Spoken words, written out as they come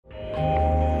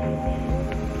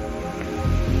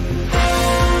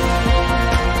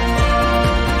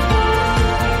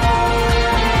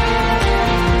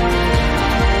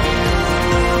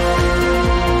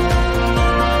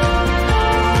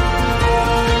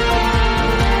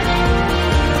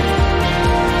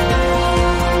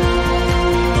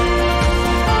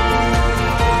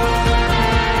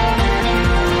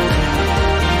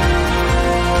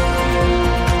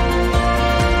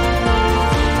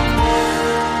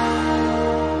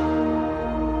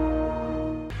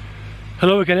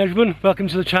Hello again everyone, welcome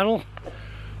to the channel.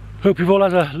 Hope you've all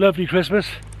had a lovely Christmas.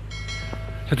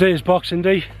 Today is Boxing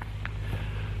Day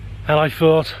and I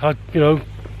thought I'd,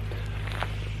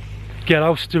 get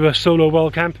out, do a solo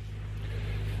wild camp.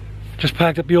 Just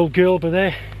packed up the old girl over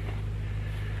there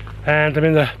and I'm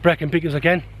in the Brecon Beacons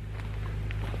again.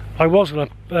 I was going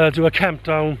to do a camp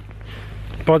down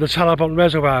by the Talybont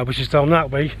Reservoir, which is down that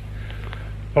way,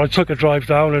 but I took a drive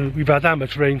down and we've had that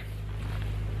much rain.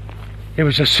 It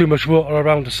was just too much water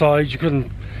around the sides, you couldn't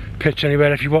pitch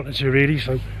anywhere if you wanted to really,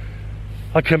 so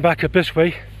I came back up this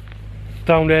way.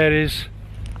 Down there is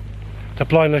the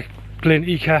Blaen Y Glyn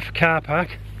Uchaf car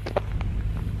park,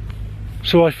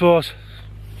 so I thought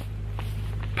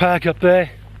park up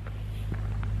there,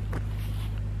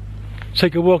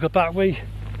 take a walk up that way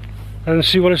and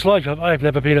see what it's like. I've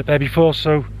never been up there before,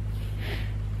 so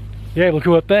yeah, we'll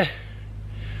go up there,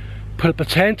 put up the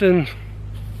tent and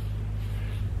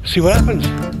see what happens.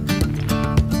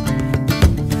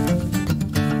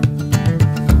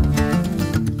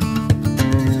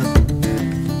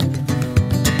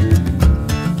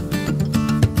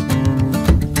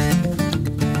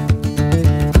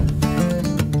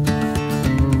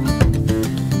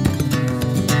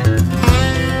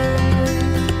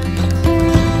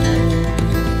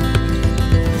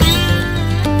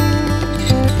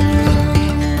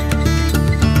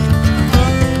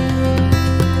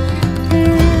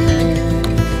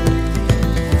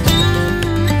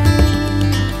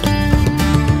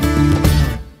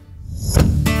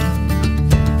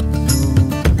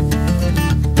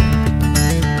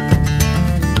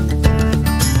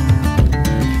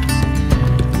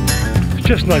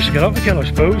 Just nice to get out again, I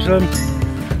suppose.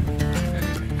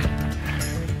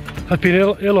 I've been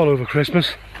ill all over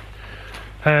Christmas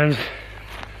and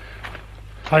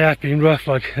I have been rough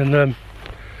and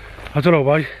I don't know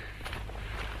why.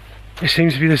 It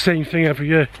seems to be the same thing every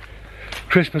year.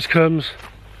 Christmas comes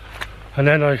and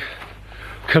then I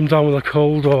come down with a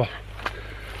cold or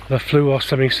the flu or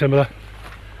something similar,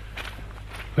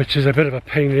 which is a bit of a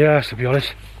pain in the ass, to be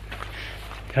honest.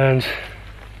 And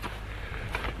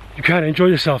you can't enjoy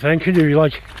yourself then, can you? You're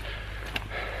like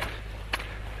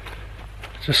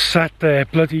just sat there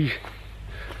bloody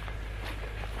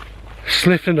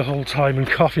sniffling the whole time and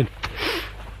coughing.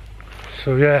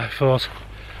 So yeah, I thought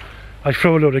I'd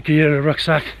throw a load of gear in a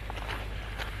rucksack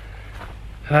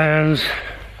and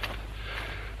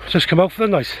just come out for the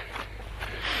night.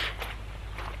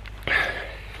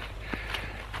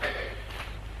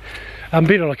 I've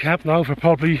been on a camp now for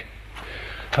probably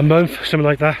a month, something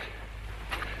like that.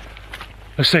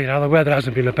 I say now, the weather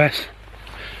hasn't been the best.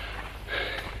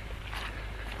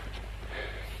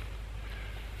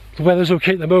 The weather's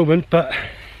okay at the moment, but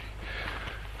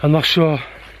I'm not sure.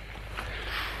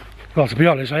 Well, to be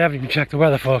honest, I haven't even checked the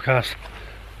weather forecast,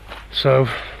 so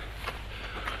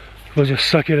we'll just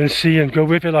suck it and see and go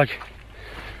with it like.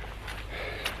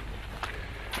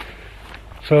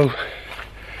 So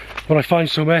when I find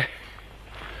somewhere,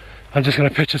 I'm just going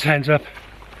to pitch a tent up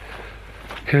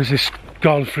because it's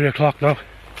gone 3 o'clock now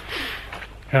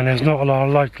and there's not a lot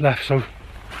of light left, so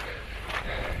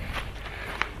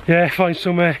yeah, find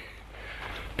somewhere,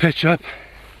 pitch up,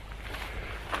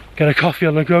 get a coffee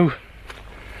on the go,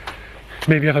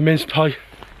 maybe have a mince pie.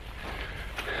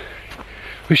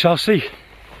 We shall see.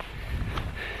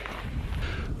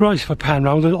 Right, if I pan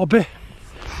round a little bit,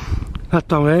 that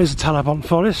down there is the Talybont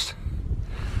Forest.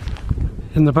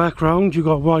 In the background you've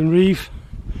got Wine Reef,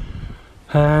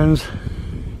 and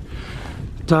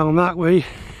down that way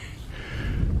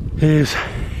is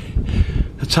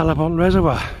the Talybont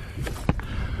Reservoir.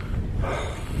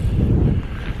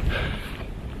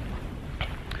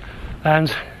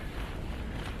 And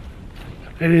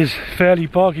it is fairly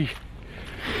boggy,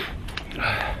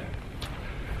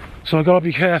 so I've got to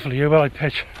be careful here where I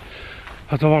pitch.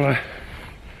 I don't want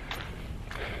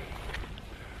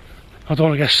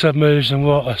to get submerged in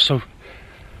water, so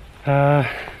I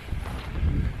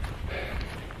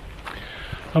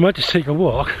might just take a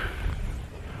walk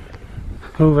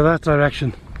over that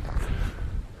direction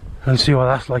and see what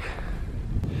that's like.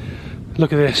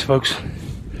 Look at this, folks.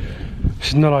 This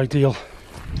is not ideal.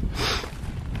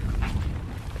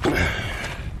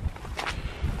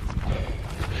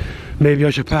 Maybe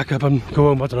I should pack up and go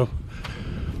home, I don't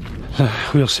know.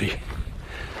 We'll see.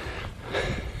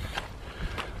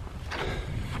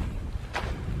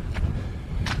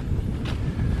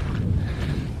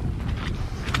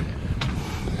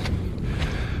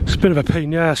 It's a bit of a pain in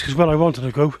the ass because when I wanted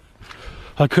to go,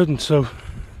 I couldn't, so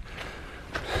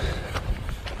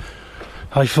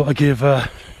I thought I'd give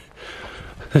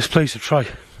this place a try.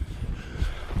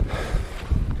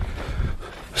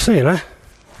 Saying that,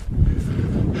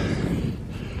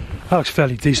 That looks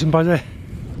fairly decent by there.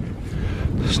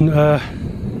 It's not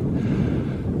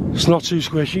too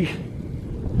squishy.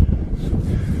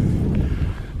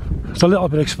 It's a little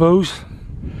bit exposed.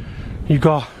 You've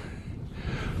got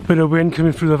a bit of wind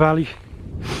coming through the valley.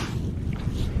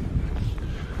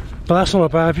 But that's not a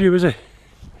bad view, is it?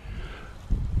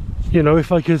 You know,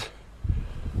 if I can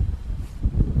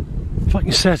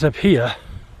set up here.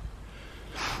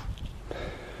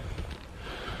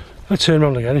 I'll turn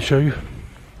around again and show you.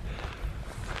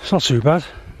 It's not too bad.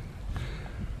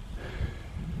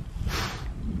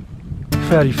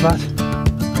 Fairly flat.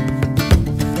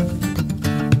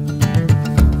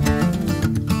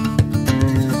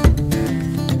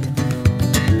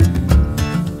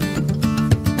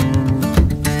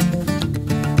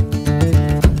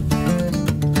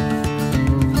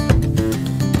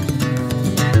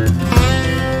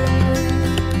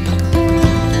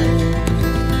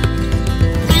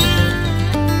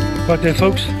 Right then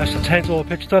folks, that's the tent all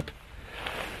pitched up,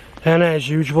 and as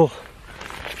usual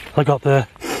I got the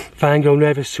Vango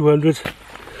Nevis 200,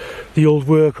 the old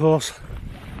workhorse.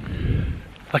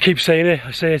 I keep saying it,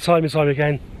 I say it time and time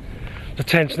again, the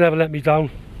tent's never let me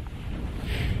down.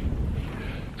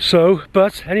 So,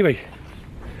 but anyway,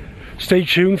 stay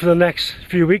tuned for the next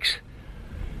few weeks,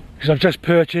 because I've just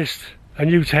purchased a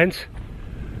new tent,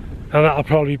 and that'll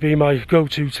probably be my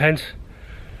go-to tent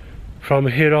from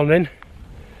here on in.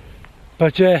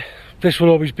 But yeah, this will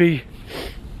always be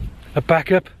a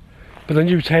backup, but the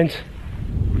new tent,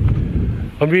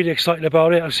 I'm really excited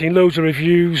about it. I've seen loads of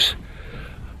reviews,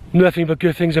 nothing but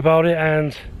good things about it,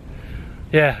 and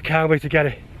yeah, I can't wait to get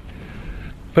it.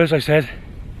 But as I said,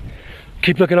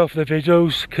 keep looking out for the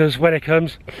videos, because when it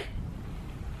comes,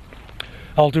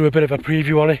 I'll do a bit of a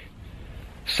preview on it,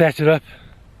 set it up,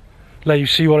 let you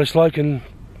see what it's like and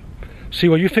see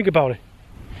what you think about it.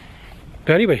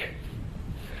 But anyway,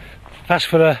 that's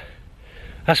for the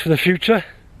future.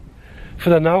 For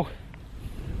the now,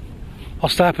 I'll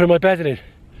start putting my bedding in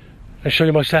and show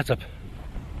you my setup.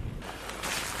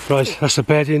 Right, that's the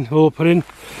bedding all put in.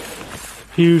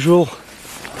 Usual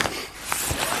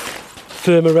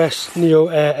Thermarest Neo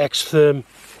Air X Therm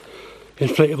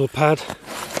inflatable pad.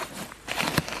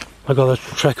 I got a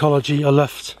Trekology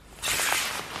Aloft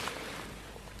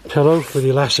pillow with the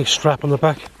elastic strap on the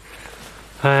back,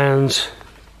 and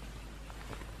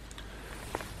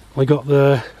I got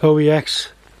the OEX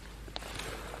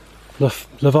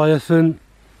Leviathan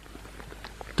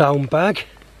down bag.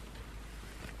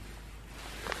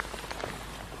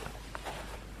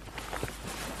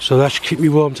 So that should keep me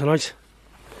warm tonight.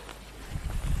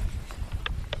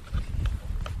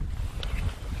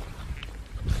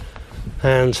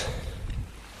 And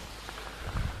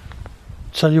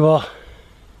tell you what,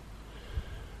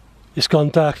 it's gone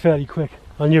dark fairly quick.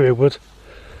 I knew it would.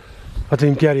 I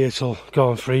didn't get here till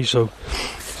going free, so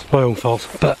it's my own fault.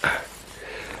 But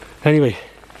anyway,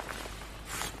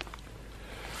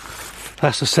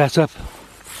 that's the setup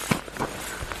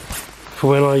for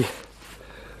when I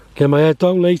get my head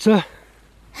down later.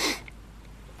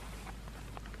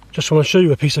 Just want to show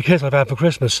you a piece of kit I've had for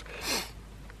Christmas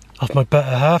off my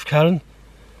better half, Karen,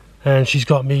 and she's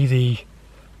got me the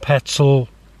Petzl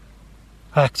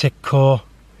Arctic Core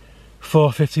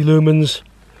 450 lumens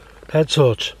head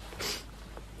torch.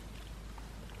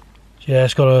 Yeah,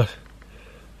 it's got a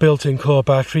built-in core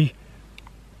battery,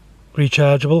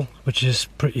 rechargeable, which is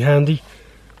pretty handy,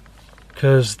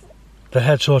 because the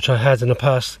head torch I had in the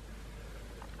past,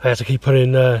 I had to keep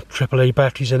putting AAA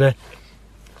batteries in it,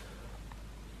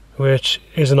 which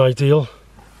isn't ideal.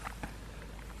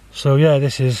 So yeah,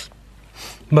 this is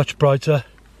much brighter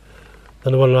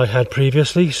than the one I had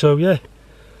previously. So yeah,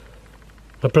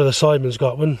 my brother Simon's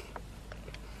got one,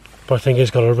 but I think he's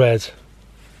got a red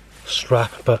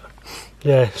strap. But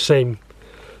yeah, same,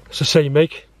 it's the same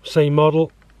make, same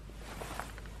model.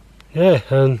 Yeah,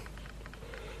 and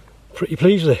pretty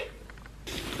pleased with it.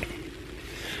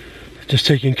 Just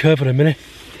taking cover a minute.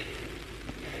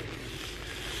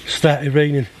 Started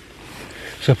raining.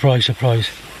 Surprise, surprise.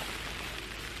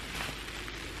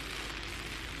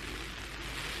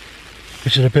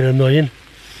 Which is a bit annoying.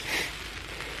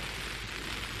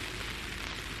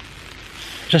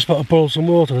 Just about to boil some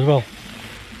water as well.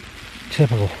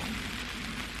 Typical.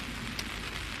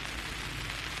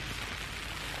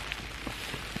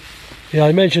 Yeah,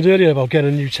 I mentioned earlier about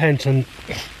getting a new tent, and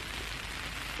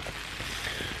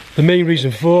the main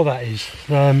reason for that is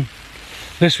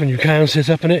this one you can sit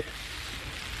up in it,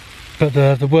 but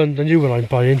the new one I'm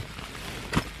buying,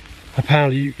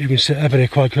 apparently you can sit up in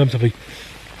it quite comfortably.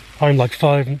 I'm like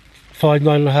 5'9.5",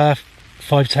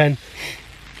 5'10",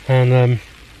 and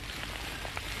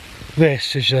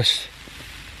this is just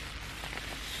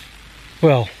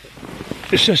well,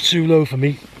 it's just too low for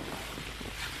me.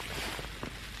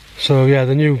 So yeah,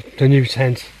 the new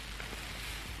tent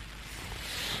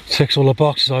ticks all the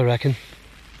boxes, I reckon.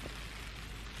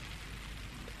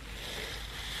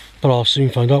 But I'll soon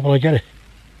find out when I get it.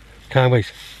 Can't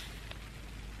wait.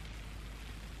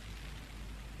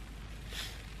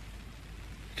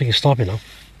 I think it's stopping now.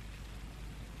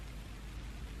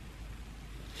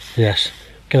 Yes,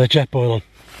 get a jet boil on.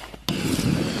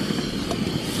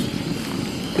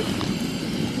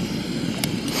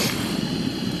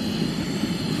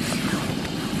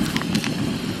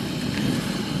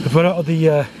 I've run out of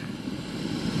the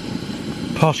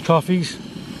posh coffees,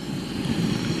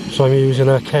 so I'm using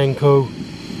a Kenko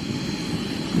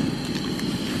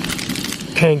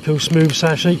smooth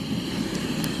sachet,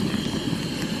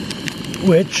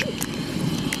 which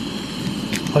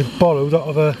I borrowed out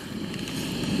of a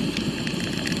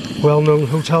well-known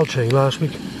hotel chain last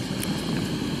week.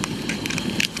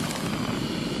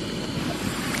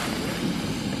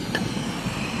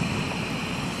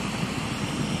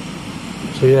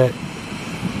 So yeah,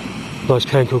 nice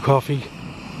Kenko coffee.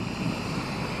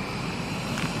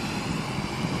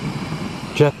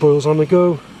 Jet boils on the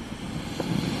go.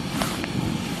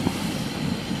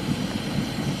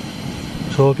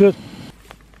 It's all good.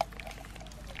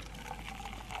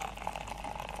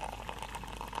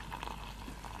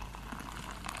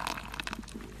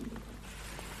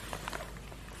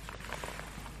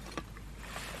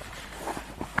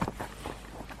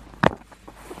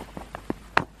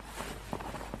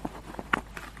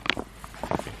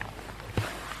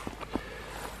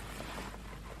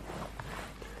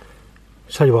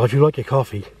 Tell you what, if you like your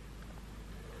coffee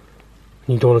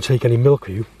and you don't want to take any milk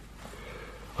with you,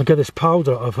 I get this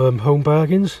powder of Home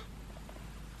Bargains,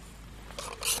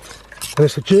 and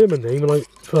it's a German name, and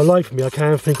for the life of me I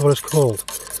can't think what it's called.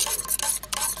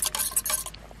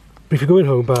 But if you go in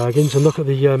Home Bargains and look at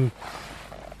the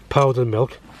powdered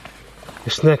milk,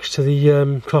 it's next to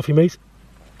the Coffee Mate.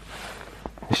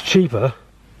 It's cheaper.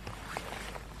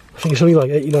 I think it's only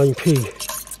like 89p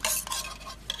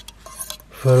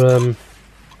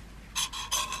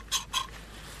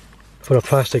for a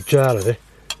plastic jar of it,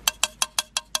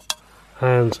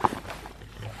 and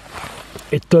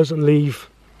it doesn't leave.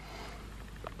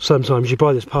 Sometimes you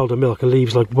buy this powdered milk and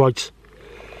leaves like white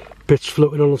bits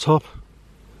floating on the top,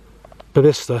 but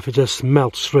this stuff, it just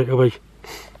melts straight away,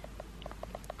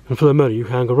 and for the money you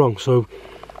can't go wrong. So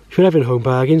if you're having Home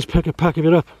Bargains, pick a pack of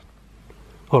it up,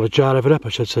 or a jar of it up I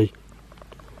should say.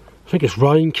 I think it's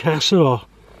Rheinkäse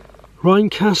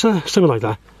something like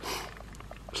that.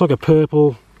 It's like a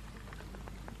purple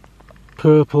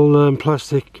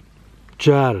plastic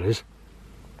jar it is.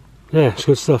 Yeah, it's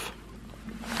good stuff.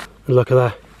 And look at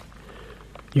that.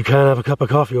 You can have a cup of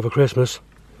coffee over Christmas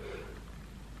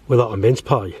without a mince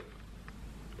pie.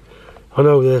 I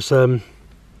know there's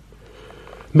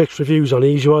mixed reviews on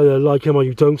these. You either like them or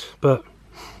you don't, but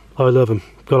I love them,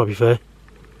 gotta be fair.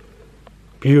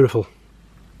 Beautiful.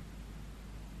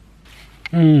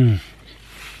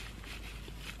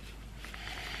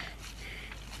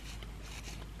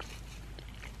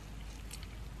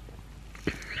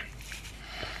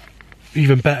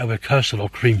 Even better with custard or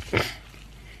cream.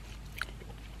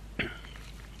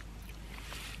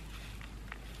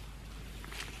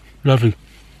 Lovely.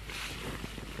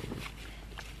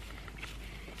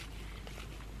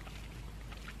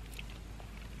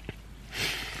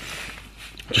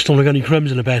 Just don't look any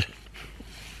crumbs in the bed.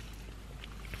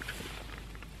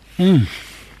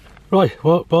 Right,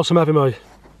 well, whilst I'm having my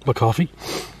coffee,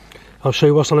 I'll show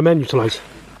you what's on the menu tonight.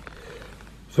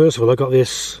 First of all, I got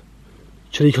this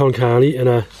chili con carne in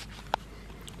a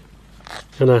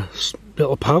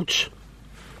little pouch.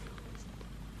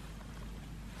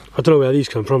 I don't know where these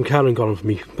come from, Karen got them for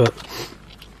me, but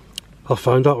I'll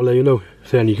find out and let you know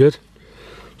if they're any good.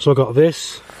 So I got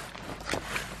this.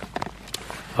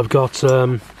 I've got,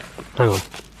 hang on.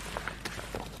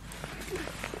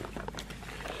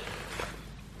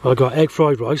 I got egg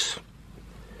fried rice.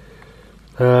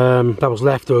 That was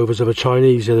leftovers of a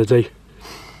Chinese the other day.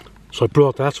 So I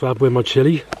brought that to have with my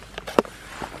chilli.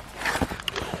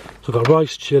 So I got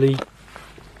rice, chilli,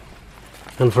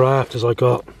 and for afters I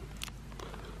got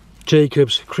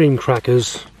Jacob's cream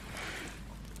crackers,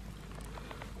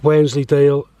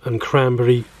 Wensleydale and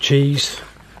cranberry cheese,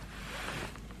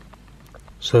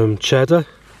 some cheddar,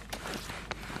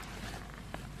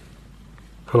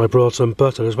 and I brought some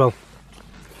butter as well.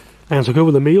 And to go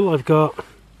with the meal, I've got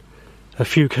a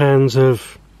few cans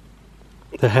of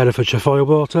the Herefordshire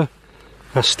Firewater,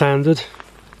 as standard,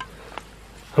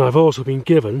 and I've also been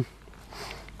given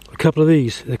a couple of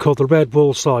these. They're called the Red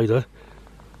Wall Cider,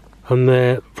 and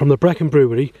they're from the Brecon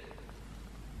Brewery,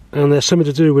 and there's something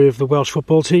to do with the Welsh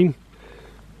football team.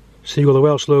 So you've got the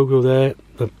Welsh logo there,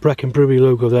 the Brecon Brewery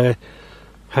logo there,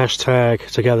 hashtag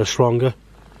Together Stronger.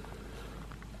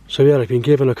 So yeah, I've been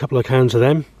given a couple of cans of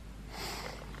them,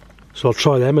 so I'll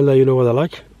try them and let you know what they're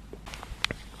like.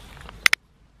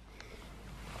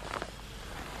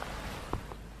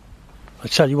 I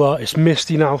tell you what, it's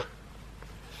misty now.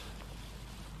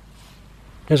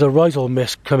 There's a right old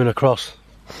mist coming across.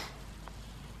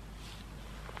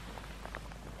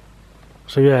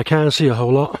 So yeah, I can't see a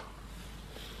whole lot.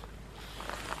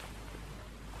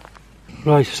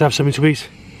 Right, let's have something to eat.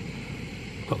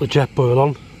 Got the jet boil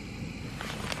on.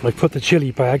 I've put the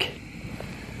chilli bag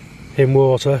in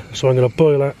water, so I'm going to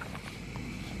boil that.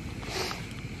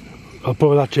 I'll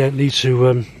boil that gently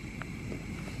to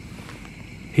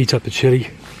heat up the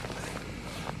chilli,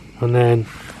 and then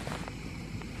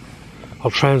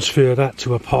I'll transfer that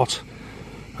to a pot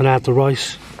and add the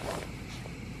rice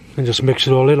and just mix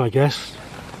it all in, I guess.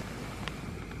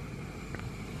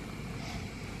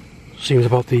 Seems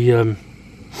about the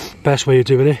best way of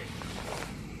doing it.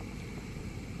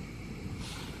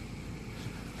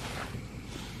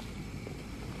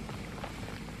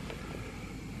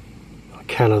 A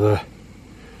can of the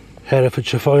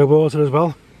Herefordshire fire water as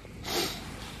well.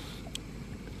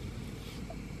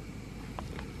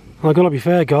 I've got to be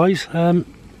fair, guys, it's a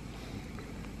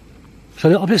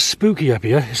little bit spooky up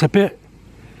here. It's a bit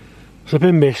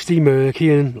misty,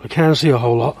 murky, and I can't see a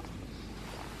whole lot.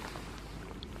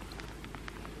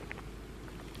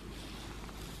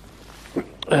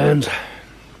 And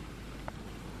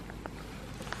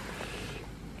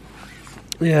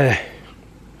yeah,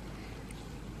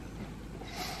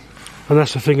 and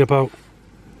that's the thing about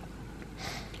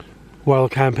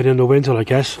wild camping in the winter, I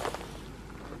guess.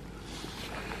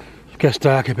 It gets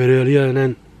dark a bit earlier, and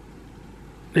then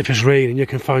if it's raining you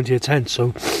can find your tent.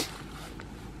 So,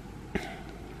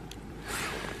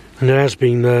 and there has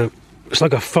been it's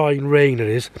like a fine rain, it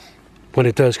is, when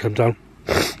it does come down.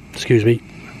 Excuse me.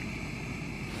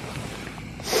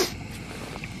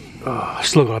 Oh, I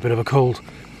still got a bit of a cold.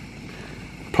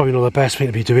 Probably not the best thing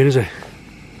to be doing, is it?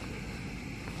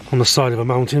 On the side of a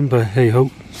mountain, but hey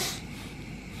ho.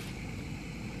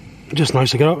 Just nice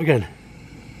to get out again.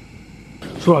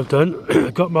 So what I've done,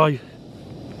 I got my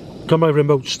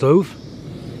remote stove,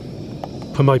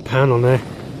 put my pan on there,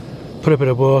 put a bit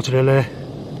of water in there,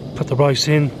 put the rice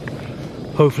in.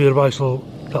 Hopefully the rice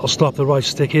that'll stop the rice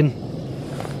sticking.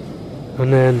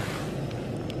 And then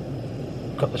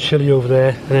got the chilli over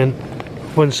there, and then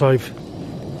once I've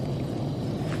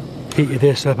heated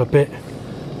this up a bit,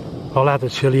 I'll add the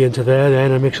chilli into there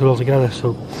then and mix it all together.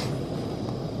 So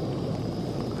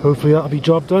hopefully that'll be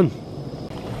job done.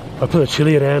 I put the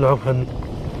chilli in there now, and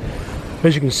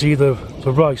as you can see the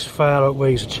rice far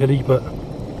outweighs the chilli, but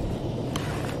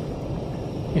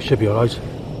it should be alright.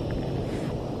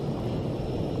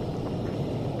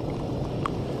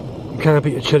 You can't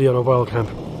beat a chilli on a wild camp.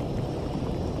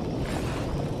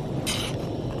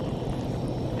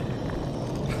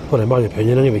 Well, in my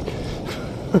opinion anyway.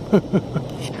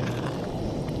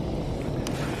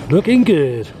 Looking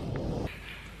good.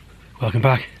 Welcome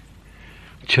back.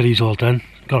 Chilli's all done,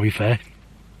 gotta be fair.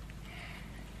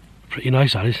 Pretty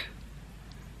nice, that is.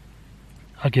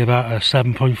 I'd give that a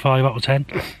 7.5 out of 10.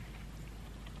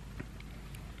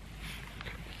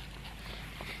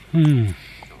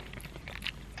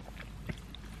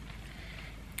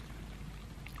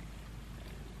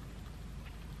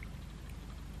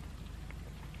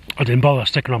 I didn't bother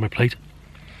sticking on my plate.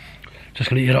 Just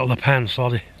gonna eat it out of the pan,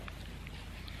 sorry.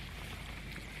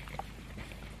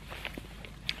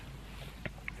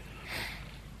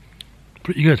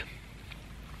 Pretty good.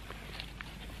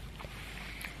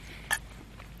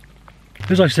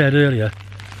 As I said earlier,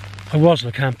 I was at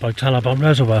a camp by Talybont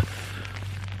Reservoir.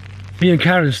 Me and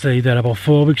Karen stayed there about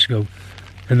 4 weeks ago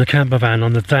in the camper van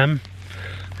on the dam,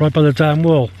 right by the dam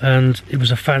wall, and it was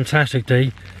a fantastic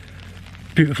day.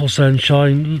 Beautiful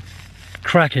sunshine,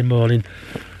 cracking morning,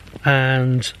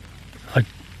 and I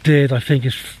think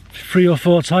it's 3 or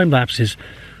 4 time lapses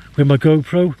with my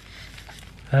GoPro,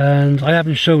 and I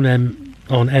haven't shown them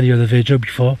on any other video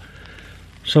before,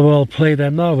 so I'll play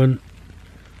them now and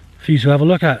for you to have a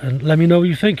look at and let me know what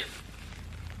you think.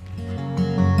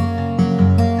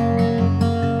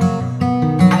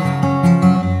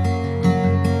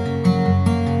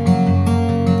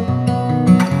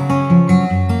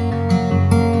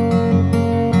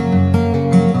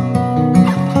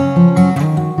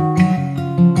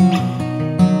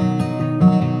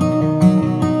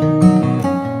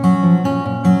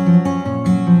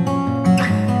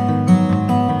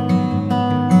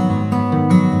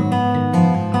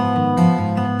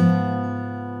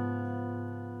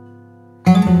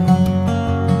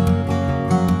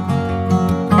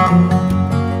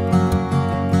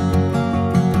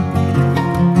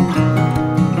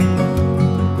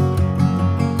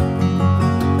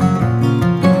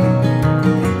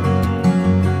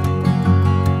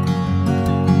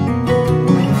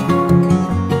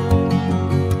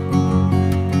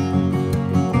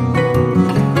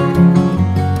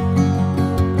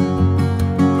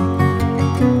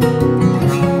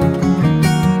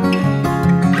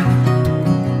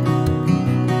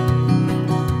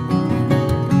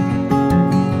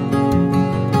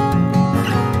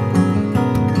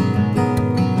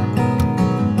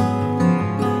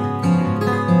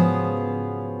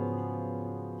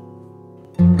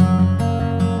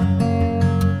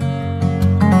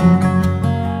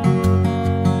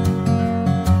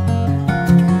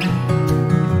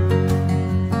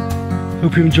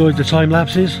 Hope you enjoyed the time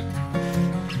lapses.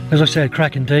 As I said,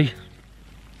 cracking day.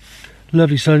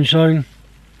 Lovely sunshine.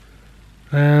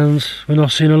 And we're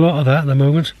not seeing a lot of that at the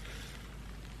moment.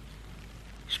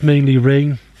 It's mainly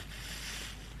rain.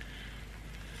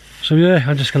 So yeah,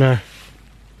 I'm just gonna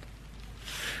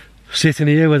sit in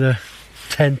here with the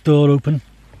tent door open,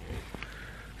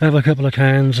 have a couple of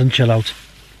cans and chill out.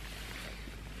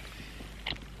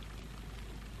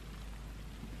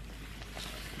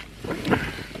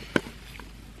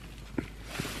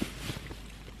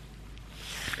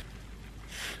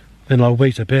 Then I'll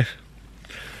wait a bit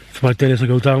for my dinner to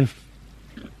go down,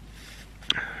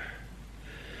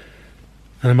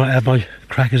 and I might have my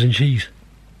crackers and cheese.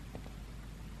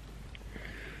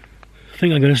 I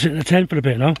think I'm going to sit in the tent for a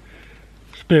bit now.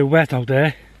 It's a bit wet out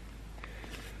there,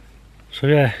 so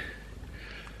yeah,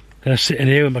 going to sit in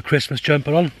here with my Christmas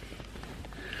jumper on,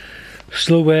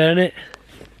 still wearing it.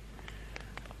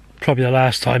 Probably the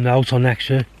last time now till next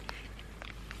year.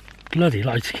 Bloody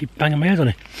lights keep banging my head on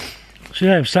it. So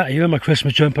yeah, I'm sat here with my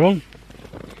Christmas jumper on,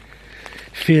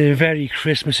 feeling very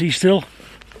Christmassy still.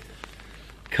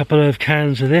 Couple of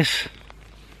cans of this.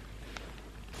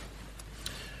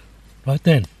 Right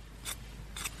then,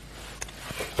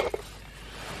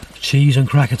 cheese and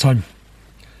cracker time.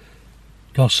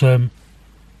 Got some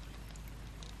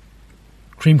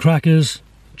cream crackers,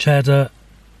 cheddar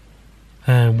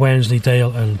and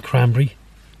Wensleydale and cranberry,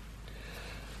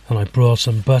 and I brought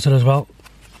some butter as well.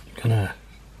 Gonna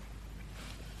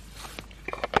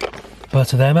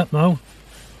butter them up now.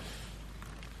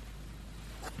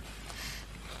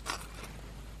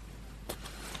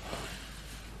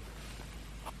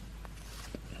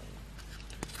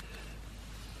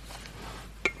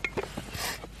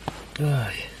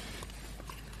 Aye.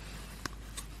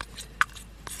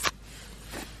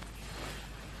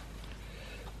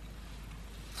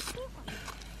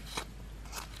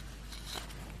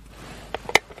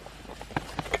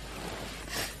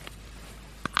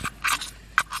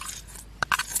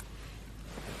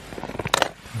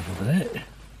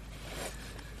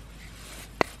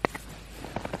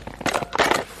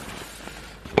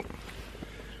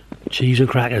 Cheese and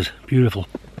crackers, beautiful.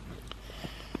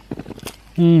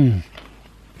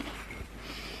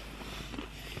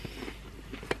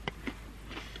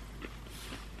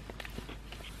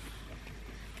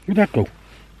 Where'd that go?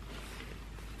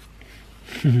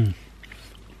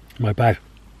 My bag.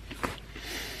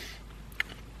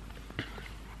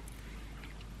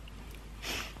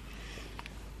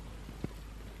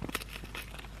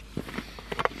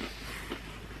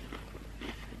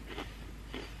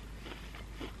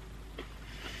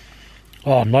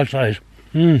 Oh, nice that is.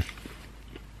 It's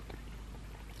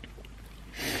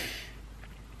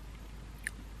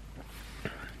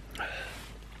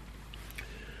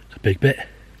a big bit.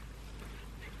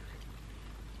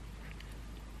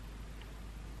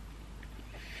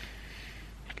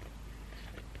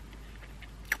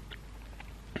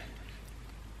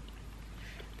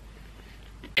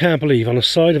 Can't believe on the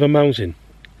side of a mountain,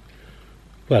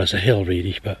 well, it's a hill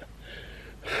really, but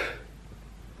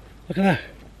look at that.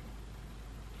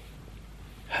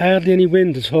 Hardly any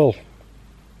wind at all.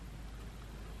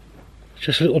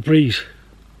 Just a little breeze.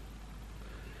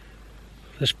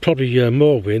 There's probably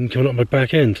more wind coming up my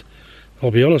back end,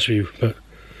 I'll be honest with you, but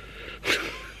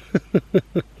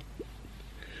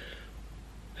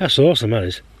that's awesome, that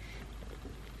is.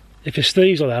 If it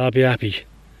stays like that, I'll be happy,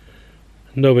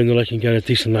 knowing that I can get a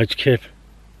decent night's kip.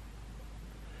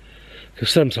 Because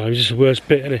sometimes it's the worst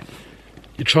bit, isn't it?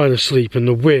 You're trying to sleep and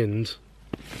the wind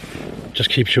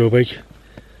just keeps you awake.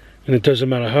 And it doesn't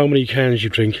matter how many cans you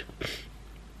drink,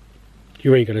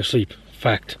 you ain't gonna sleep.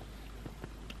 Fact.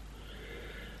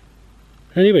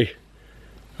 Anyway,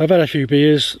 I've had a few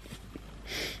beers.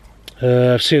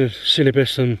 I've seen a bit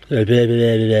some. I've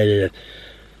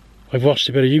watched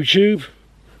a bit of YouTube,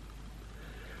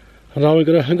 and now I'm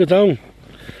gonna hunker down.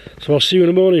 So I'll see you in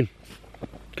the morning.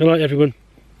 Good night, everyone.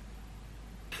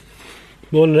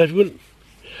 Morning, everyone.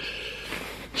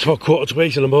 It's about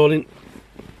 7:45 in the morning.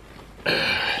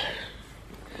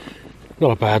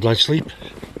 Not a bad night's sleep.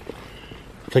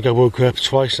 I think I woke up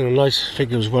twice in the night. I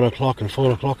think it was 1 o'clock and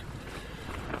 4 o'clock.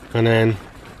 And then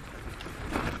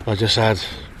I just had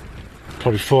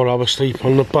probably 4 hours sleep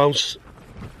on the bounce.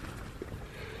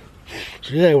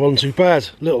 So yeah, it wasn't too bad.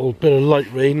 Little bit of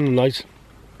light rain in the night.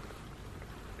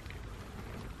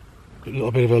 A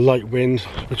little bit of a light wind,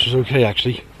 which was okay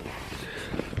actually.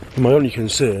 And my only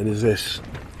concern is this.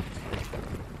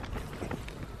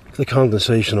 The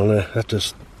condensation on there,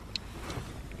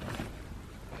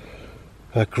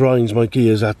 that grinds my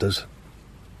gears, that does.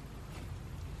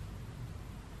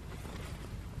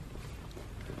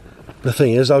 The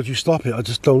thing is, how do you stop it? I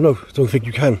just don't know. Don't think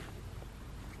you can.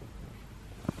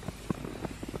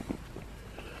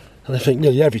 And I think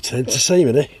nearly every tent's the same,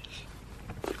 isn't it?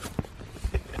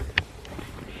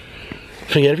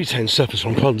 I think every tent suffers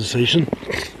from condensation.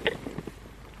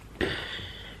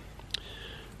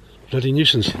 Bloody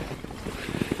nuisance.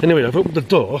 Anyway, I've opened the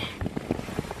door,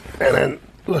 and then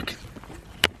look.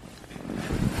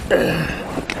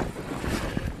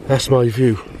 That's my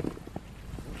view.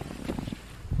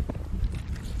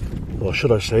 Or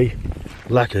should I say,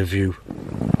 lack of view.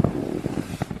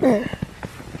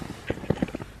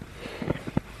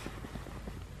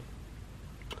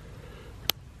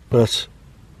 But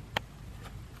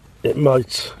it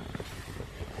might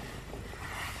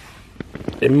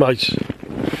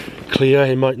clear,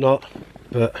 it might not,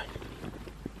 but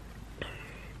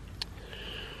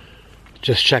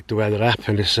just check the weather app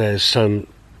and it says sun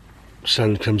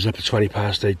comes up at 20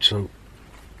 past 8, so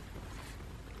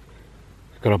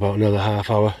got about another half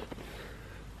hour.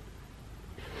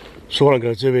 So what I'm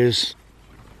going to do is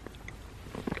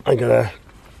I'm going to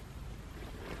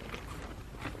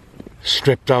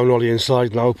strip down all the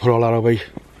inside now, put all that away,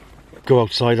 go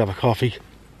outside, have a coffee,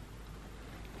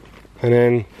 and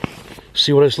then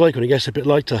see what it's like when it gets a bit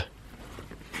lighter.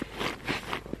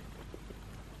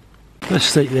 Let's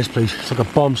stay at this place. It's like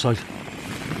a bomb site.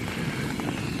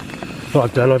 What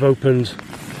I've done, I've opened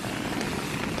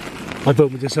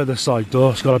this other side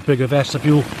door. It's got a bigger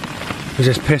vestibule because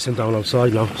it's pissing down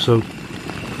outside now, so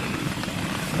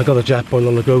I got the jet boil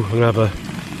on the go. I'm gonna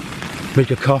make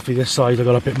a coffee this side. I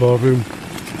got a bit more room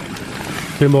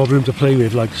to play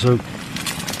with, like, so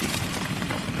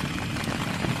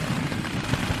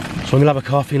I'm gonna have a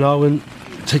coffee now and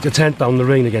take the tent down in the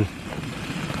rain again.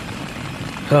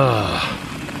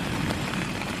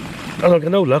 I don't get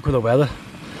no luck with the weather.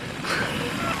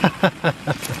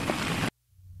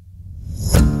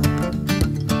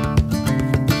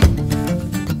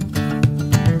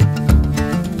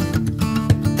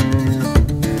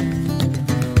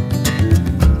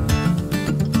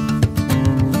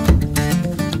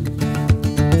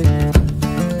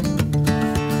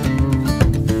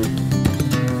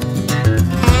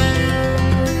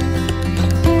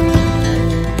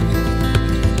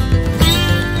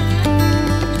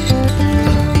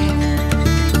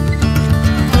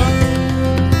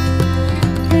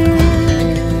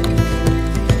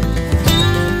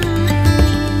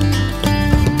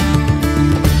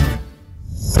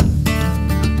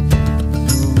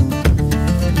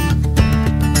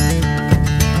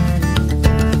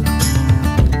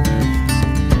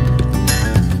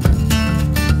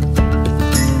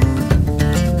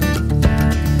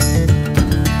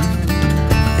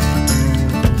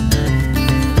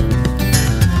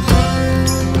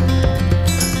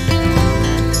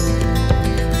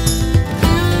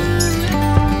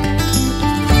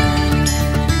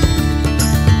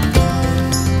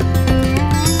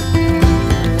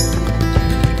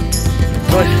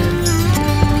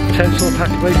 Tent's all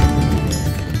packed away.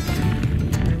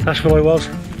 That's where I was.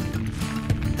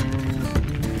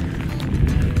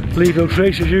 Leave no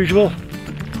trace as usual.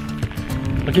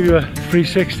 I'll give you a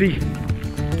 360. You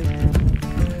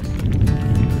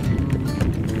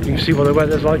can see what the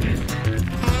weather's like.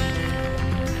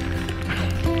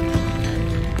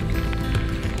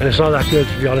 And it's not that good,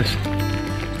 to be honest.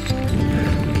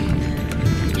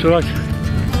 So right,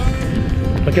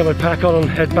 I'll get my pack on and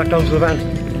head back down to the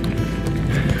van.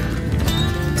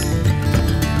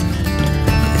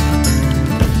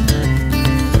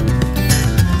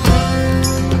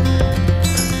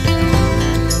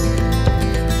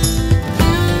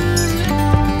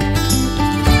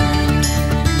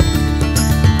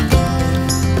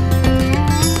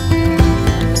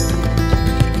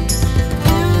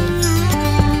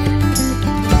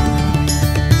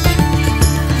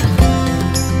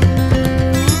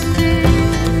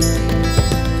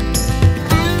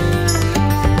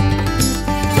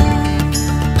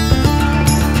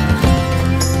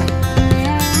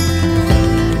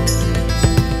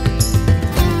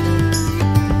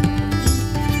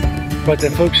 Right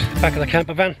then folks, back at the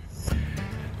camper van.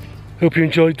 Hope you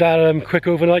enjoyed that quick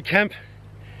overnight camp.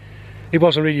 It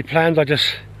wasn't really planned, I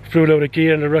just threw a load of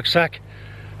gear in the rucksack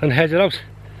and headed out.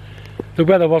 The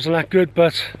weather wasn't that good,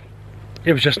 but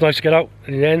it was just nice to get out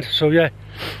in the end. So yeah,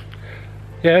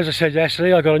 as I said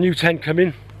yesterday, I got a new tent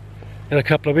coming in a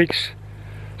couple of weeks,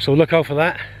 so look out for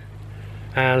that.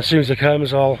 And as soon as it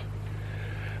comes, I'll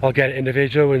get it in the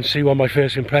video and see what my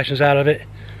first impressions are of it.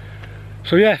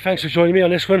 So yeah, thanks for joining me on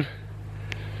this one.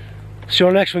 See you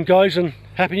on the next one guys, and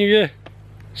Happy New Year.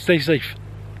 Stay safe.